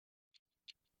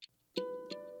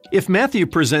If Matthew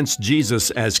presents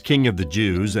Jesus as King of the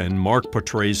Jews and Mark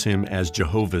portrays him as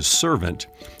Jehovah's servant,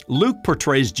 Luke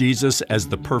portrays Jesus as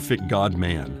the perfect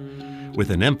God-man, with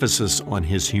an emphasis on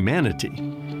his humanity.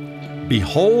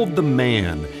 Behold the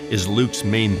man is Luke's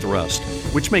main thrust,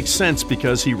 which makes sense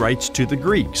because he writes to the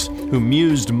Greeks, who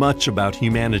mused much about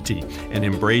humanity and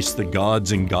embraced the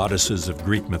gods and goddesses of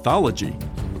Greek mythology.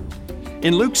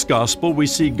 In Luke's gospel, we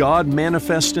see God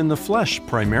manifest in the flesh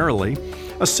primarily,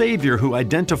 a Savior who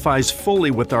identifies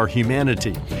fully with our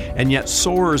humanity and yet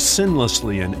soars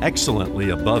sinlessly and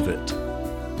excellently above it.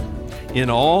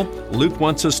 In all, Luke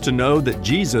wants us to know that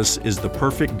Jesus is the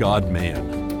perfect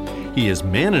God-man. He is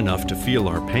man enough to feel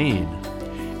our pain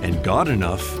and God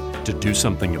enough to do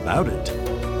something about it.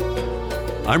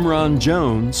 I'm Ron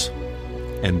Jones,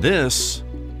 and this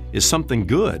is Something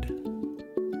Good.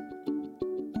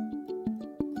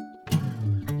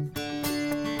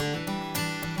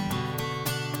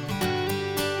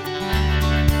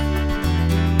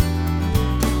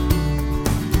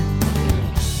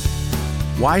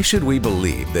 Why should we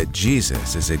believe that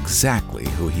Jesus is exactly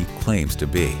who he claims to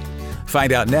be?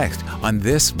 Find out next on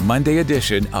this Monday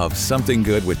edition of Something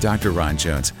Good with Dr. Ron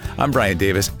Jones. I'm Brian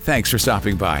Davis. Thanks for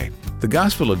stopping by. The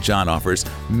Gospel of John offers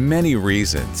many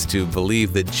reasons to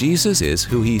believe that Jesus is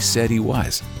who he said he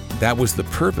was. That was the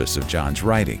purpose of John's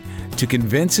writing, to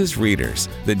convince his readers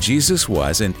that Jesus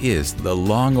was and is the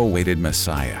long-awaited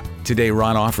Messiah. Today,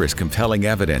 Ron offers compelling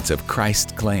evidence of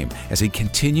Christ's claim as he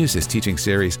continues his teaching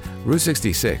series, Route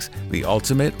 66, the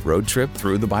ultimate road trip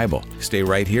through the Bible. Stay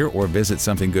right here or visit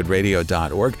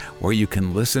somethinggoodradio.org, where you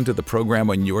can listen to the program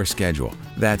on your schedule.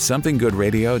 That's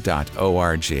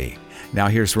somethinggoodradio.org. Now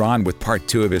here's Ron with part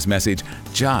 2 of his message,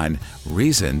 John,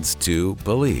 Reasons to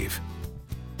Believe.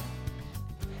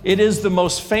 It is the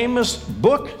most famous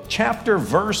book, chapter,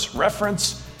 verse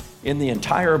reference in the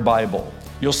entire Bible.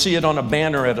 You'll see it on a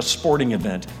banner at a sporting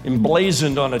event,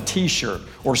 emblazoned on a t-shirt,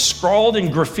 or scrawled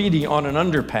in graffiti on an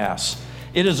underpass.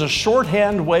 It is a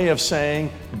shorthand way of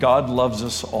saying God loves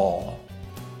us all.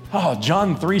 Oh,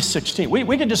 John 3:16.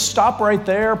 We could just stop right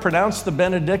there, pronounce the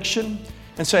benediction,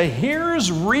 and say,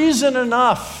 here's reason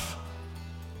enough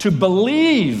to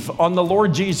believe on the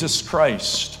Lord Jesus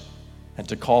Christ and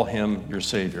to call him your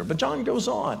Savior. But John goes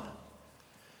on.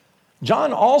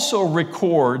 John also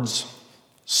records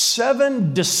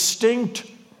 7 distinct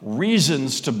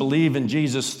reasons to believe in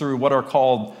Jesus through what are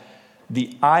called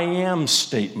the I am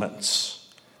statements.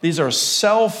 These are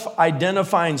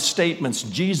self-identifying statements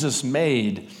Jesus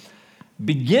made,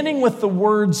 beginning with the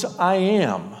words I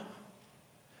am.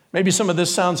 Maybe some of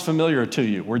this sounds familiar to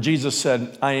you, where Jesus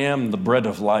said, I am the bread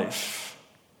of life.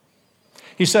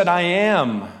 He said, I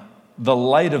am the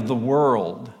light of the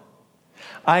world.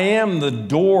 I am the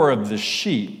door of the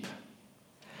sheep.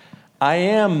 I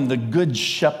am the good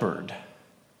shepherd.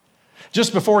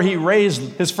 Just before he raised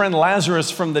his friend Lazarus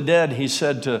from the dead, he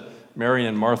said to Mary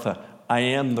and Martha, I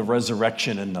am the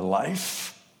resurrection and the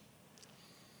life.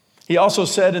 He also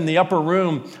said in the upper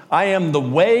room, I am the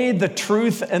way, the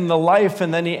truth, and the life.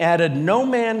 And then he added, no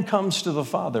man comes to the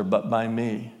Father but by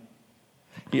me.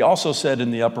 He also said in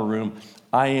the upper room,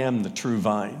 I am the true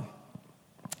vine.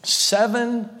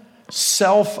 7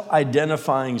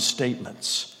 self-identifying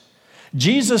statements.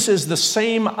 Jesus is the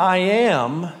same I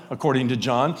am, according to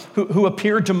John, who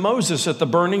appeared to Moses at the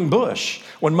burning bush.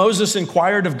 When Moses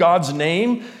inquired of God's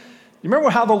name, you remember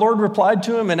how the Lord replied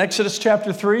to him in Exodus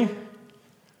chapter 3?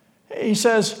 He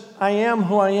says, I am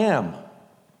who I am.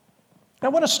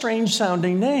 Now, what a strange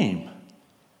sounding name.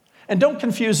 And don't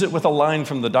confuse it with a line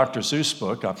from the Dr. Seuss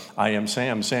book, I am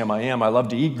Sam, Sam I am, I love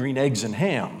to eat green eggs and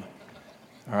ham.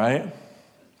 All right?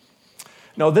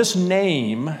 No, this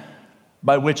name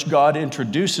by which God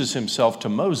introduces himself to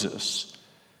Moses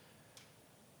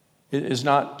is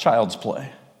not child's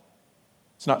play.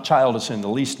 It's not childish in the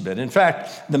least bit. In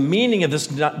fact, the meaning of this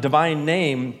divine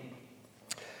name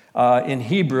in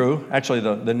Hebrew, actually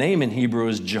the name in Hebrew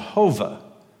is Jehovah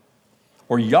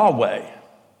or Yahweh.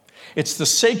 It's the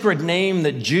sacred name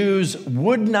that Jews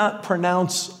would not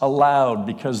pronounce aloud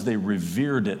because they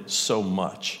revered it so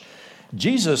much.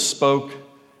 Jesus spoke,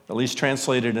 at least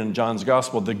translated in John's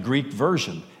Gospel, the Greek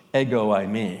version, ego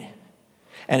eimi.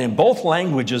 And in both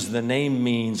languages, the name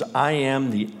means I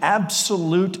am the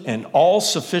absolute and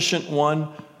all-sufficient one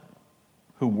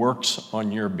who works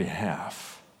on your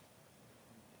behalf.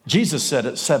 Jesus said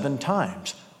it 7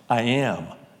 times. I am,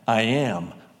 I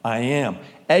am, I am.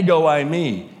 Ego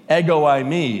eimi, ego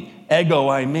eimi, ego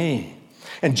eimi.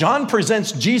 And John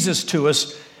presents Jesus to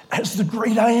us as the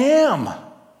great I am.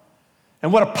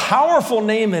 And what a powerful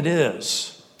name it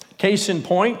is. Case in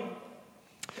point,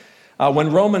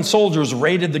 When Roman soldiers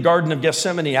raided the Garden of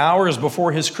Gethsemane hours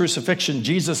before his crucifixion,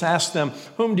 Jesus asked them,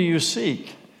 "Whom do you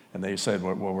seek?" And they said,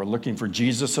 "Well, we're looking for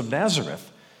Jesus of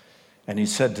Nazareth." And he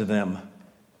said to them,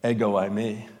 "Ego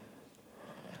eimi,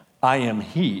 I am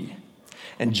he."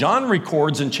 And John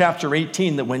records in chapter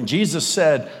 18 that when Jesus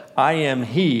said, "I am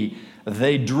he,"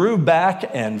 they drew back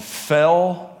and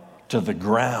fell to the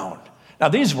ground. Now,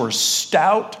 these were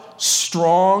stout,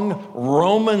 strong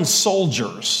Roman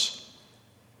soldiers.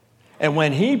 And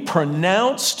when he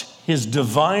pronounced his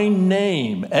divine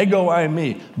name, Ego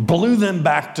eimi, blew them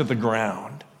back to the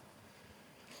ground.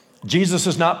 Jesus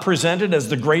is not presented as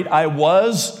the great I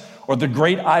was or the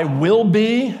great I will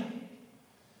be.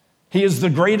 He is the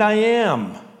great I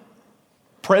am,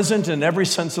 present in every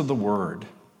sense of the word.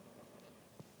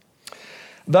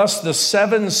 Thus, the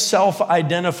 7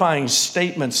 self-identifying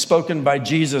statements spoken by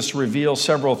Jesus reveal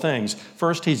several things.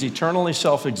 First, he's eternally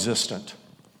self-existent.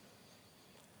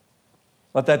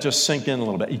 Let that just sink in a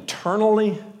little bit.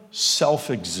 Eternally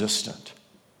self-existent.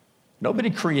 Nobody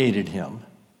created him,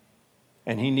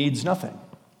 and he needs nothing.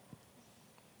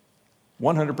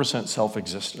 100%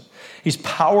 self-existent. He's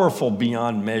powerful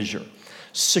beyond measure.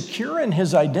 Secure in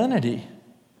his identity,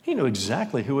 he knew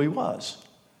exactly who he was.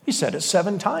 He said it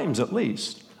 7 times at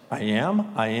least. I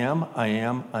am, I am, I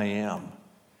am, I am.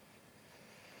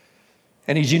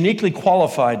 And he's uniquely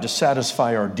qualified to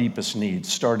satisfy our deepest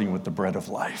needs, starting with the bread of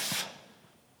life.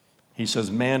 He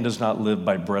says, man does not live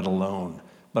by bread alone,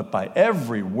 but by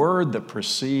every word that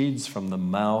proceeds from the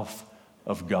mouth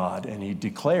of God. And he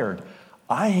declared,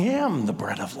 I am the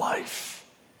bread of life.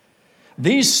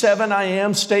 These 7 I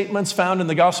am statements found in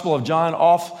the Gospel of John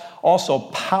also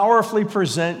powerfully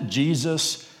present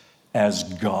Jesus as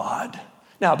God.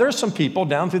 Now, there's some people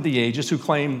down through the ages who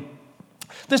claim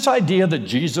this idea that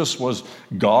Jesus was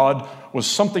God was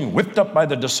something whipped up by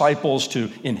the disciples to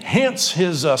enhance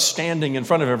his standing in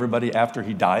front of everybody after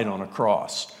he died on a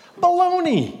cross.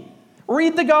 Baloney!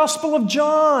 Read the Gospel of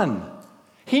John.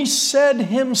 He said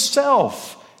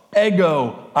himself,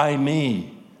 Ego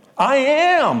eimi, I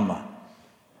am.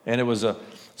 And it was a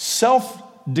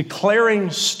self-declaring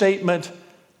statement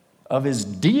of his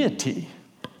deity.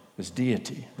 His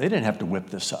deity. They didn't have to whip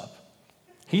this up.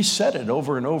 He said it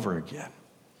over and over again.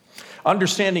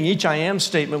 Understanding each I am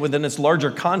statement within its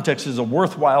larger context is a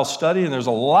worthwhile study, and there's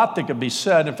a lot that could be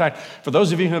said. In fact, for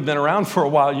those of you who have been around for a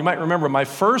while, you might remember my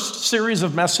first series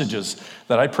of messages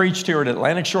that I preached here at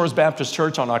Atlantic Shores Baptist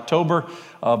Church on October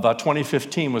of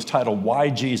 2015 was titled, Why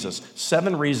Jesus?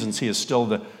 7 Reasons He is Still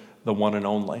the One and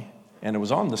Only. And it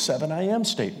was on the 7 I am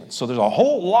statements. So there's a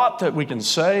whole lot that we can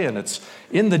say, and it's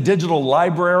in the digital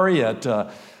library at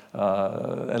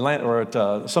Atlanta or at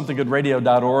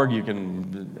somethinggoodradio.org. You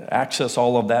can access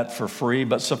all of that for free.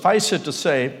 But suffice it to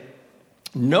say,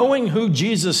 knowing who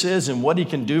Jesus is and what he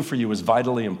can do for you is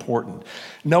vitally important.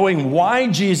 Knowing why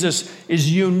Jesus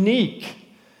is unique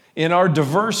in our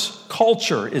diverse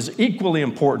culture is equally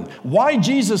important. Why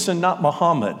Jesus and not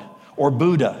Muhammad or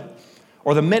Buddha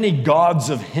or the many gods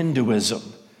of Hinduism?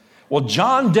 Well,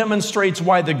 John demonstrates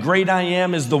why the great I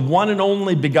am is the one and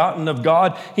only begotten of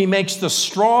God. He makes the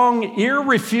strong,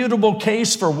 irrefutable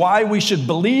case for why we should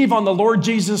believe on the Lord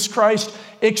Jesus Christ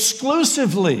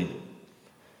exclusively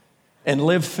and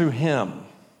live through him.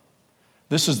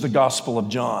 This is the Gospel of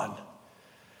John.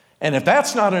 And if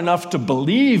that's not enough to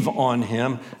believe on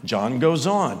him, John goes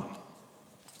on.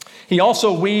 He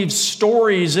also weaves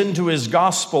stories into his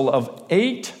gospel of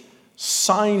 8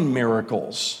 sign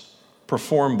miracles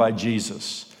performed by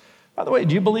Jesus. By the way,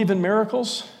 do you believe in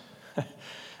miracles?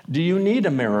 Do you need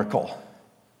a miracle?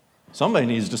 Somebody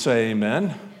needs to say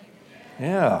amen.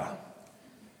 Yeah.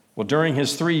 Well, during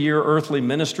his 3-year earthly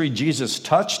ministry, Jesus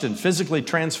touched and physically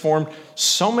transformed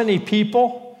so many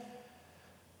people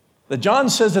that John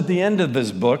says at the end of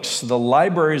his books, the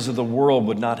libraries of the world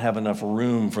would not have enough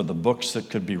room for the books that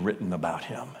could be written about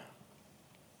him.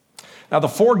 Now, the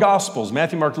 4 Gospels,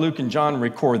 Matthew, Mark, Luke, and John,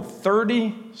 record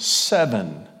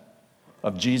 37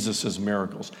 of Jesus'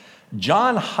 miracles.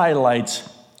 John highlights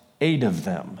 8 of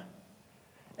them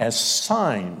as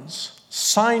signs,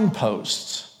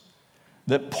 signposts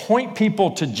that point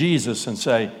people to Jesus and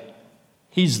say,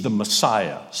 he's the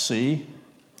Messiah, see?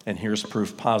 And here's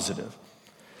proof positive.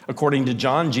 According to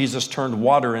John, Jesus turned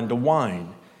water into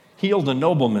wine, healed a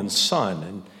nobleman's son,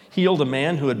 and healed a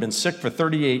man who had been sick for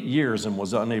 38 years and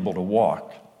was unable to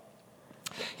walk.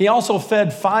 He also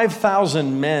fed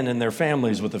 5,000 men and their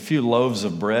families with a few loaves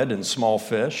of bread and small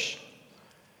fish.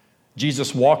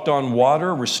 Jesus walked on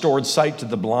water, restored sight to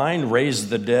the blind, raised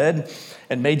the dead,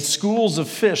 and made schools of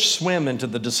fish swim into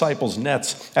the disciples'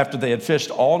 nets after they had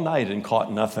fished all night and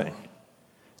caught nothing.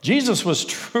 Jesus was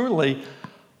truly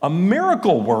a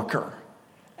miracle worker,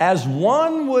 as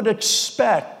one would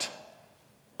expect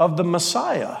of the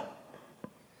Messiah.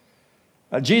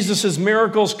 Jesus'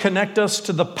 miracles connect us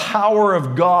to the power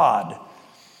of God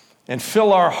and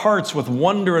fill our hearts with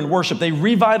wonder and worship. They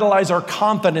revitalize our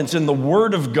confidence in the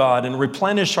Word of God and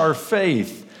replenish our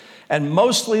faith. And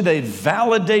mostly they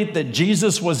validate that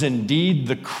Jesus was indeed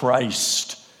the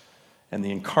Christ and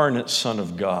the incarnate Son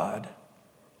of God.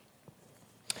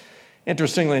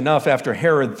 Interestingly enough, after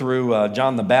Herod threw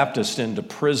John the Baptist into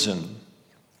prison,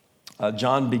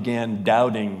 John began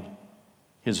doubting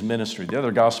his ministry. The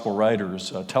other gospel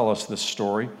writers tell us this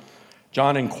story.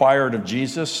 John inquired of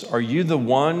Jesus, "Are you the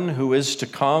one who is to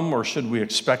come, or should we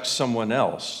expect someone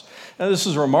else?" Now, this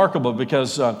is remarkable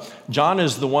because John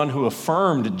is the one who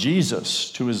affirmed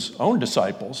Jesus to his own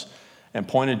disciples and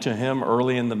pointed to him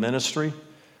early in the ministry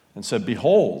and said,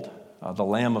 "Behold, the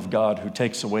Lamb of God who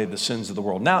takes away the sins of the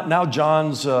world." Now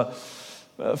John's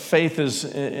faith is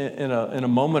in a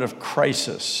moment of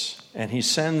crisis, and he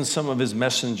sends some of his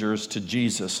messengers to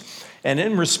Jesus. And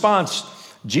in response,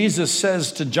 Jesus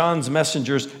says to John's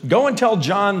messengers, "Go and tell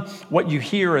John what you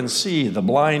hear and see. The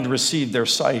blind receive their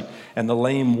sight, and the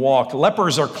lame walk.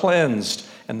 Lepers are cleansed,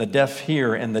 and the deaf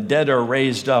hear, and the dead are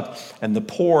raised up, and the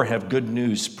poor have good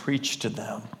news preached to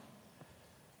them."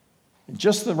 In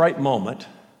just the right moment,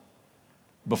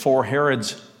 before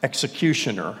Herod's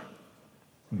executioner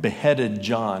beheaded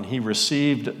John, he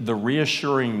received the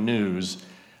reassuring news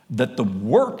that the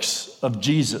works of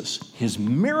Jesus, his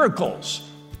miracles,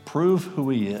 prove who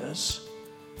he is.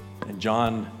 And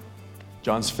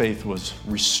John's faith was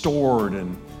restored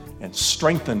and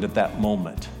strengthened at that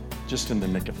moment, just in the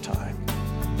nick of time.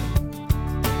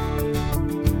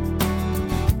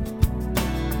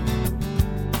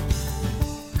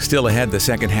 Still ahead, the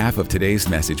second half of today's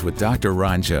message with Dr.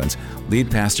 Ron Jones,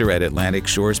 lead pastor at Atlantic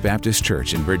Shores Baptist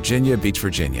Church in Virginia Beach,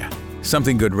 Virginia.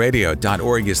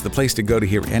 SomethingGoodRadio.org is the place to go to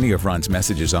hear any of Ron's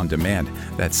messages on demand.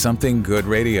 That's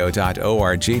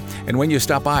SomethingGoodRadio.org. And when you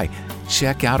stop by,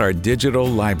 check out our digital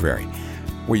library,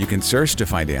 where you can search to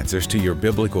find answers to your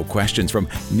biblical questions from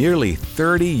nearly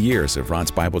 30 years of Ron's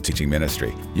Bible teaching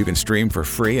ministry. You can stream for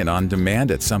free and on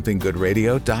demand at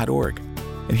SomethingGoodRadio.org.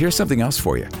 And here's something else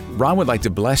for you. Ron would like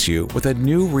to bless you with a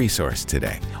new resource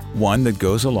today, one that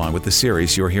goes along with the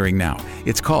series you're hearing now.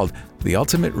 It's called The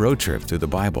Ultimate Road Trip Through the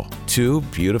Bible, 2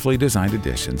 beautifully designed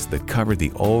editions that cover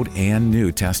the Old and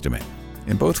New Testament.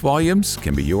 And both volumes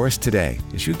can be yours today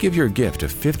as you give your gift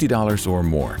of $50 or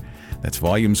more. That's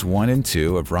volumes 1 and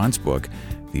 2 of Ron's book,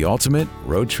 The Ultimate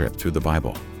Road Trip Through the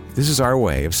Bible. This is our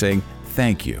way of saying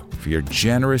thank you for your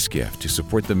generous gift to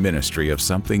support the ministry of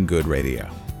Something Good Radio.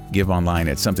 Give online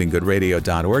at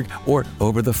SomethingGoodRadio.org or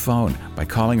over the phone by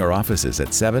calling our offices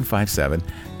at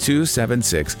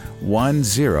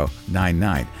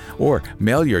 757-276-1099 or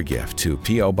mail your gift to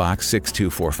P.O. Box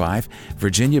 6245,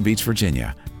 Virginia Beach,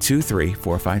 Virginia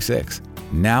 23456.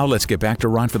 Now let's get back to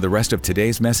Ron for the rest of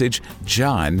today's message,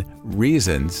 John,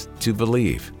 Reasons to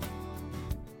Believe.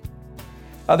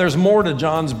 There's more to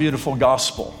John's beautiful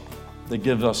gospel that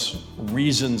gives us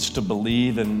reasons to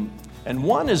believe, and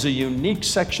one is a unique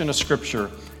section of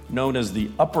Scripture known as the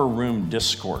Upper Room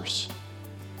Discourse.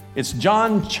 It's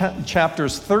John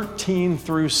chapters 13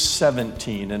 through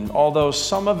 17, and although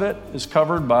some of it is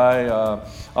covered by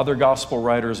other gospel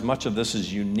writers, much of this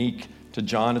is unique to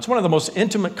John. It's one of the most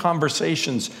intimate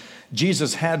conversations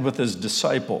Jesus had with his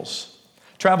disciples.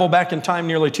 Travel back in time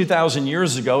nearly 2,000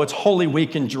 years ago. It's Holy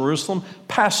Week in Jerusalem,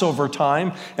 Passover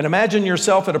time, and imagine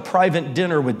yourself at a private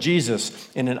dinner with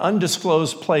Jesus in an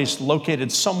undisclosed place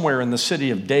located somewhere in the city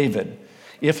of David.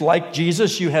 If, like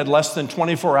Jesus, you had less than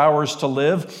 24 hours to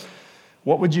live,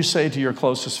 what would you say to your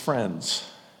closest friends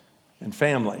and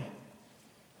family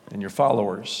and your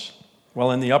followers?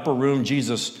 Well, in the upper room,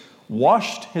 Jesus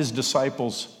washed his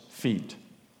disciples' feet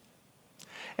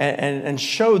and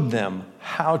showed them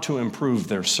how to improve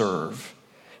their serve.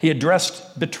 He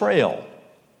addressed betrayal.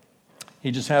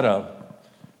 He just had a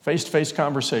face-to-face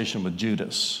conversation with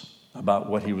Judas about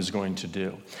what he was going to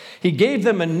do. He gave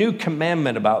them a new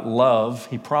commandment about love.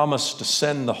 He promised to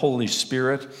send the Holy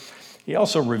Spirit. He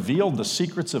also revealed the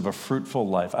secrets of a fruitful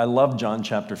life. I love John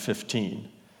chapter 15.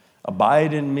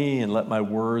 Abide in me and let my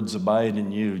words abide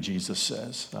in you, Jesus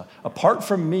says. Apart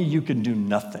from me, you can do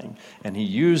nothing. And he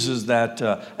uses that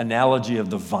analogy of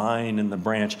the vine and the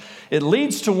branch. It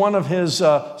leads to one of his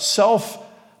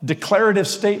self-declarative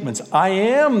statements. I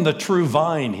am the true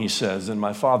vine, he says, and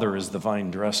my Father is the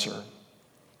vine dresser.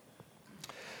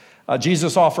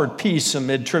 Jesus offered peace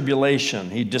amid tribulation.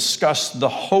 He discussed the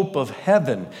hope of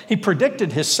heaven. He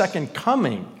predicted his second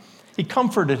coming. He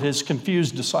comforted his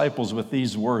confused disciples with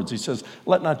these words. He says,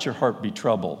 "Let not your heart be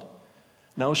troubled."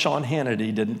 No, Sean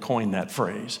Hannity didn't coin that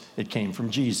phrase. It came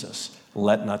from Jesus.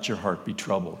 Let not your heart be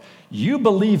troubled. You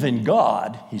believe in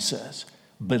God, he says.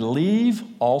 Believe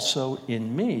also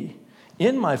in me.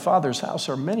 In my Father's house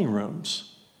are many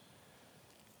rooms.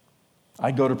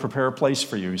 I go to prepare a place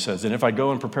for you, he says. And if I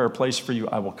go and prepare a place for you,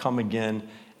 I will come again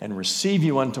and receive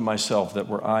you unto myself, that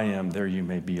where I am, there you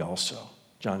may be also.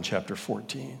 John chapter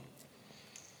 14.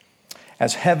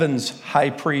 As heaven's high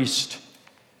priest,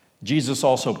 Jesus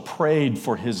also prayed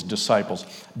for his disciples.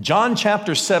 John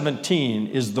chapter 17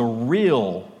 is the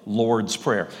real Lord's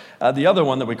Prayer. The other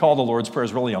one that we call the Lord's Prayer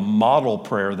is really a model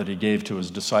prayer that he gave to his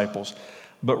disciples.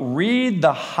 But read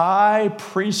the high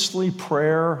priestly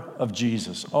prayer of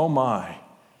Jesus. Oh my.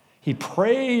 He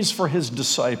prays for his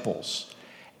disciples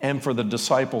and for the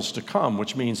disciples to come,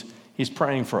 which means he's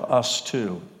praying for us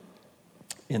too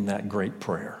in that great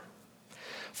prayer.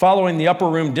 Following the upper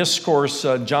room discourse,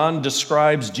 John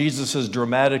describes Jesus'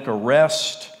 dramatic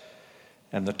arrest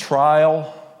and the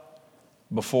trial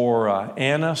before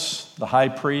Annas, the high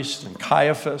priest, and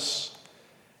Caiaphas,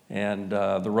 and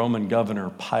the Roman governor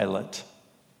Pilate.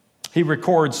 He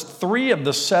records 3 of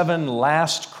the 7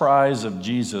 last cries of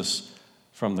Jesus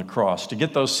from the cross. To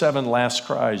get those 7 last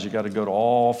cries, you got to go to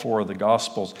all 4 of the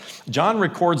Gospels. John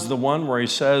records the one where he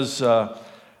says to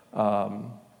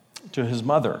his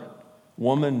mother,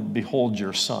 "Woman, behold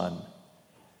your son."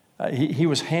 He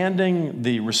was handing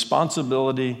the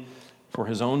responsibility for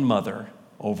his own mother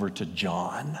over to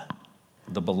John,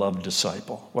 the beloved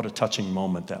disciple. What a touching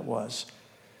moment that was.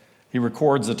 He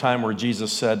records the time where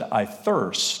Jesus said, "I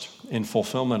thirst," in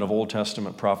fulfillment of Old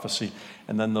Testament prophecy,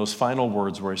 and then those final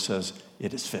words where he says,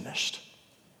 "It is finished."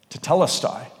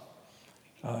 Tetelestai.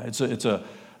 It's a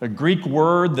Greek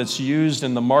word that's used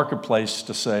in the marketplace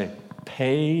to say,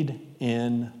 paid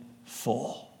in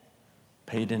full.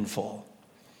 Paid in full.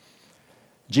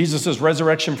 Jesus'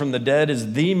 resurrection from the dead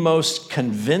is the most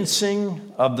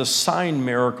convincing of the sign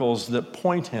miracles that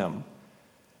point to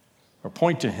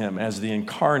him as the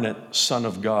incarnate Son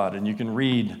of God. And you can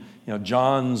read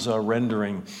John's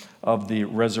rendering of the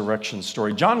resurrection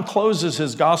story. John closes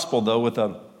his gospel, though, with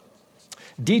a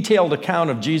detailed account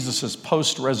of Jesus'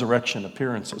 post-resurrection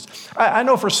appearances. I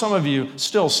know for some of you,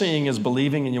 still seeing is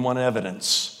believing, and you want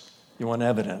evidence. You want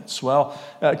evidence. Well,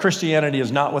 Christianity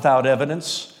is not without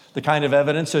evidence, the kind of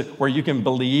evidence where you can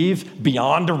believe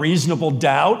beyond a reasonable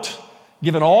doubt,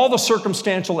 given all the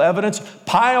circumstantial evidence,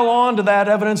 pile on to that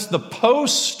evidence the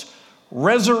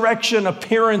post-resurrection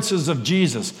appearances of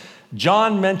Jesus.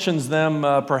 John mentions them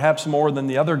perhaps more than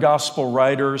the other gospel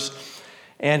writers,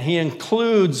 and he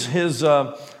includes his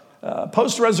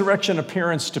post-resurrection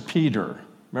appearance to Peter.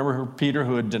 Remember Peter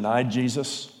who had denied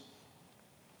Jesus?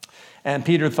 And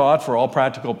Peter thought, for all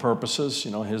practical purposes,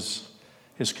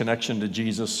 his connection to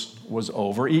Jesus was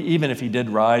over. Even if he did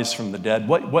rise from the dead,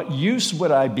 what use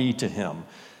would I be to him?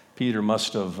 Peter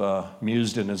must have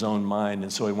mused in his own mind,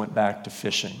 and so he went back to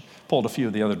fishing. Pulled a few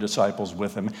of the other disciples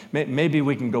with him. Maybe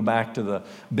we can go back to the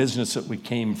business that we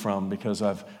came from because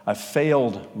I've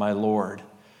failed my Lord.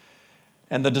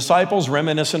 And the disciples,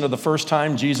 reminiscent of the first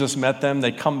time Jesus met them,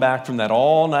 they come back from that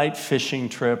all-night fishing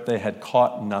trip. They had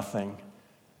caught nothing.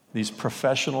 These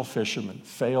professional fishermen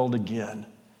failed again.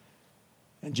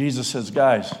 And Jesus says,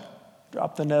 "Guys,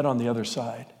 drop the net on the other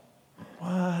side."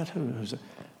 What? Who's it?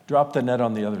 Drop the net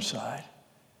on the other side.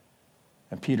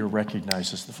 And Peter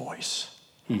recognizes the voice.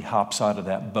 He hops out of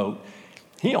that boat.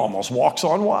 He almost walks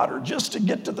on water just to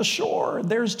get to the shore. And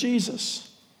there's Jesus,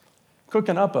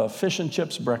 cooking up a fish and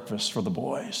chips breakfast for the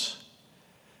boys.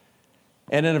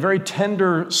 And in a very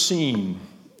tender scene,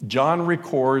 John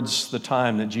records the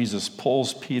time that Jesus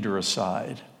pulls Peter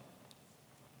aside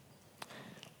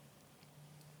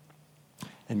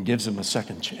and gives him a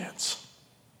second chance.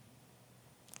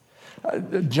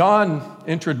 John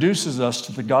introduces us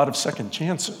to the God of second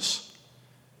chances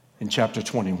in chapter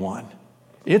 21.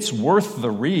 It's worth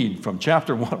the read from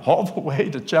chapter 1 all the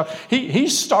way to chapter. He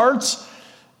starts,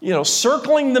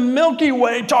 circling the Milky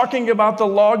Way, talking about the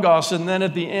Logos, and then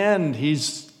at the end,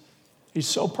 he's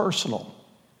so personal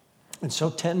and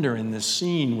so tender in this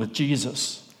scene with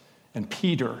Jesus and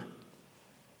Peter.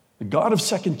 The God of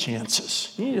second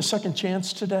chances. You need a second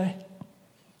chance today?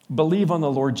 Believe on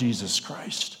the Lord Jesus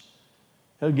Christ.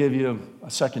 He'll give you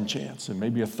a second chance and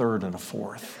maybe a third and a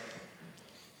fourth.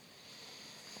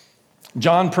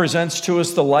 John presents to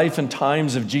us the life and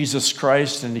times of Jesus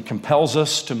Christ, and he compels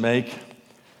us to make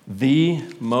the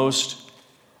most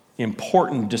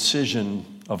important decision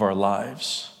of our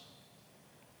lives.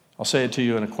 I'll say it to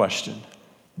you in a question.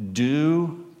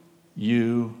 Do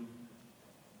you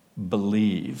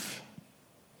believe.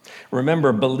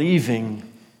 Remember,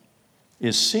 believing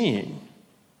is seeing.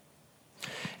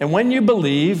 And when you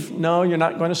believe, no, you're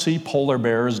not going to see polar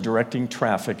bears directing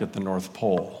traffic at the North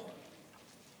Pole.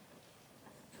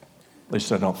 At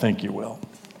least I don't think you will.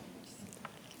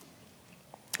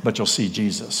 But you'll see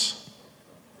Jesus.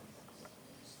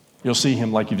 You'll see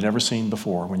him like you've never seen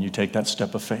before when you take that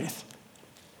step of faith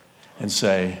and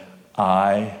say,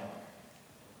 I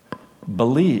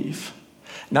believe.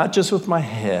 Not just with my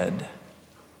head,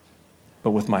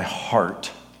 but with my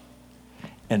heart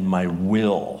and my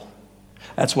will.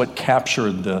 That's what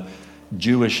captured the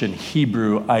Jewish and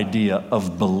Hebrew idea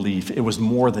of belief. It was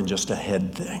more than just a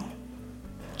head thing,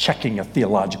 checking a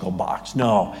theological box.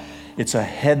 No, it's a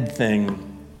head thing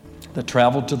that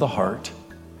traveled to the heart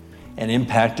and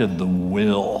impacted the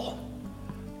will.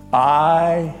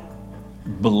 I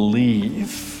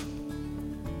believe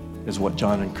is what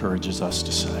John encourages us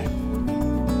to say.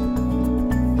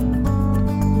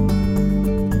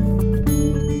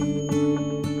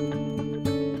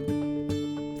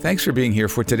 Thanks for being here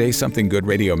for today's Something Good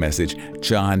radio message,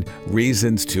 John,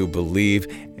 Reasons to Believe.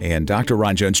 And Dr.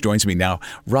 Ron Jones joins me now.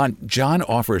 Ron, John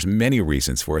offers many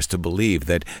reasons for us to believe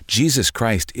that Jesus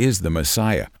Christ is the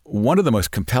Messiah. One of the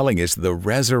most compelling is the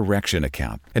resurrection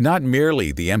account, and not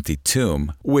merely the empty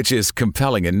tomb, which is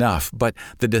compelling enough, but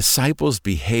the disciples'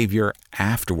 behavior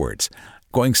afterwards,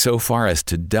 going so far as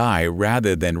to die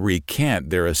rather than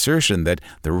recant their assertion that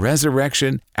the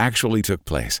resurrection actually took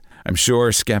place. I'm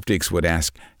sure skeptics would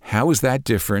ask, how is that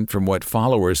different from what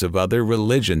followers of other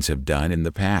religions have done in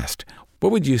the past?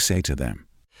 What would you say to them?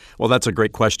 Well, that's a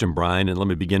great question, Brian, and let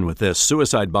me begin with this.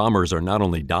 Suicide bombers are not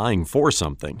only dying for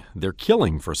something, they're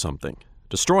killing for something,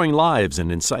 destroying lives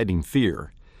and inciting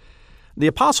fear. The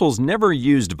apostles never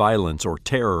used violence or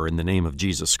terror in the name of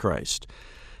Jesus Christ.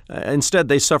 Instead,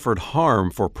 they suffered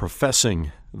harm for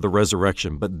professing the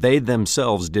resurrection, but they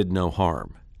themselves did no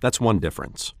harm. That's one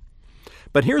difference.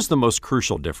 But here's the most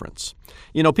crucial difference.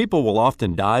 You know, people will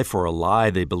often die for a lie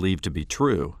they believe to be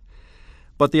true,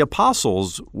 but the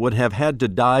apostles would have had to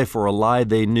die for a lie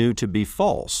they knew to be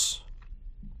false.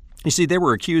 You see, they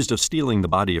were accused of stealing the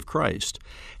body of Christ.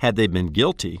 Had they been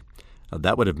guilty,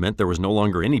 that would have meant there was no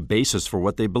longer any basis for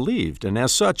what they believed, and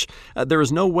as such, there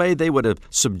is no way they would have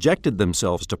subjected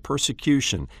themselves to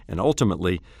persecution and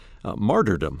ultimately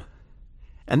martyrdom.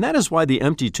 And that is why the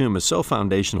empty tomb is so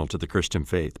foundational to the Christian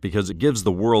faith, because it gives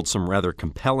the world some rather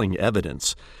compelling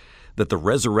evidence that the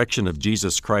resurrection of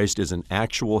Jesus Christ is an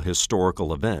actual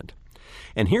historical event.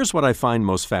 And here's what I find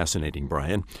most fascinating,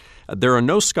 Brian. There are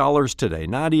no scholars today,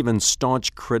 not even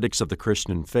staunch critics of the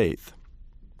Christian faith,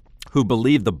 who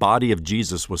believe the body of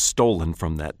Jesus was stolen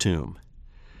from that tomb.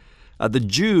 The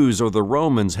Jews or the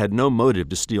Romans had no motive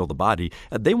to steal the body.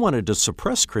 They wanted to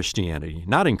suppress Christianity,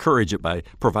 not encourage it by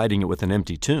providing it with an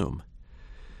empty tomb.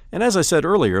 And as I said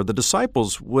earlier, the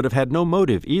disciples would have had no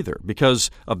motive either.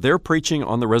 Because of their preaching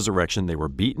on the resurrection, they were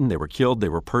beaten, they were killed, they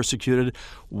were persecuted.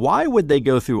 Why would they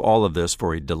go through all of this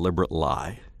for a deliberate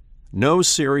lie? No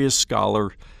serious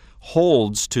scholar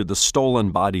holds to the stolen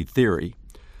body theory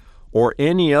or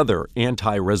any other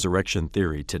anti-resurrection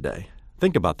theory today.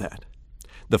 Think about that.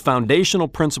 The foundational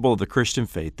principle of the Christian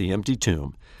faith, the empty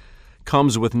tomb,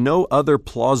 comes with no other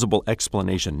plausible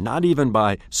explanation, not even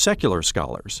by secular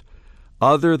scholars,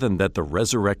 other than that the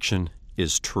resurrection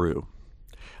is true.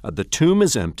 The tomb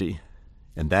is empty,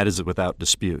 and that is without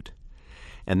dispute.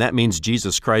 And that means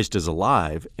Jesus Christ is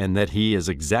alive, and that he is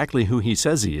exactly who he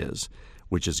says he is,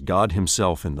 which is God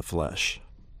himself in the flesh.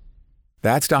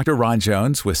 That's Dr. Ron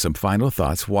Jones with some final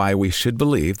thoughts why we should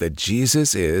believe that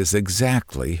Jesus is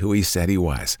exactly who he said he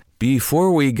was.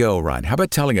 Before we go, Ron, how about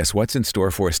telling us what's in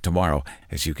store for us tomorrow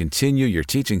as you continue your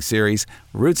teaching series,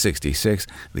 Route 66,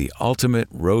 the ultimate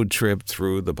road trip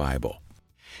through the Bible?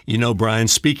 You know, Brian,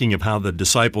 speaking of how the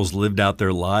disciples lived out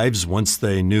their lives once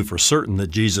they knew for certain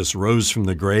that Jesus rose from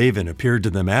the grave and appeared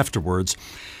to them afterwards,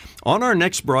 on our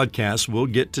next broadcast, we'll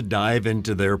get to dive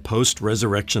into their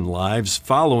post-resurrection lives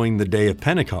following the day of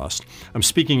Pentecost. I'm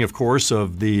speaking, of course,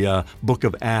 of the book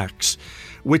of Acts,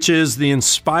 which is the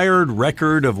inspired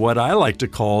record of what I like to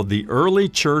call the early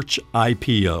church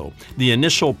IPO, the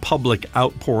initial public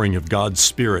outpouring of God's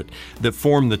Spirit that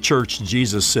formed the church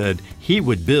Jesus said he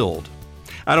would build.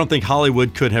 I don't think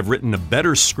Hollywood could have written a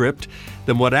better script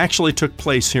than what actually took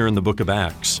place here in the book of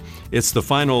Acts. It's the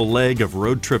final leg of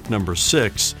road trip number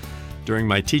 6 during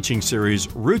my teaching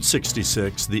series, Route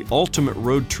 66, the ultimate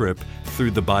road trip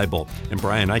through the Bible. And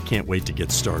Brian, I can't wait to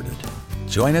get started.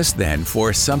 Join us then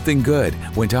for Something Good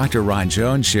when Dr. Ron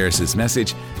Jones shares his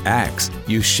message, Acts,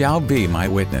 You Shall Be My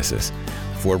Witnesses.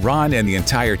 For Ron and the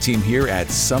entire team here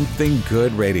at Something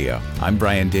Good Radio, I'm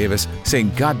Brian Davis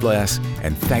saying God bless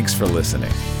and thanks for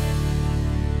listening.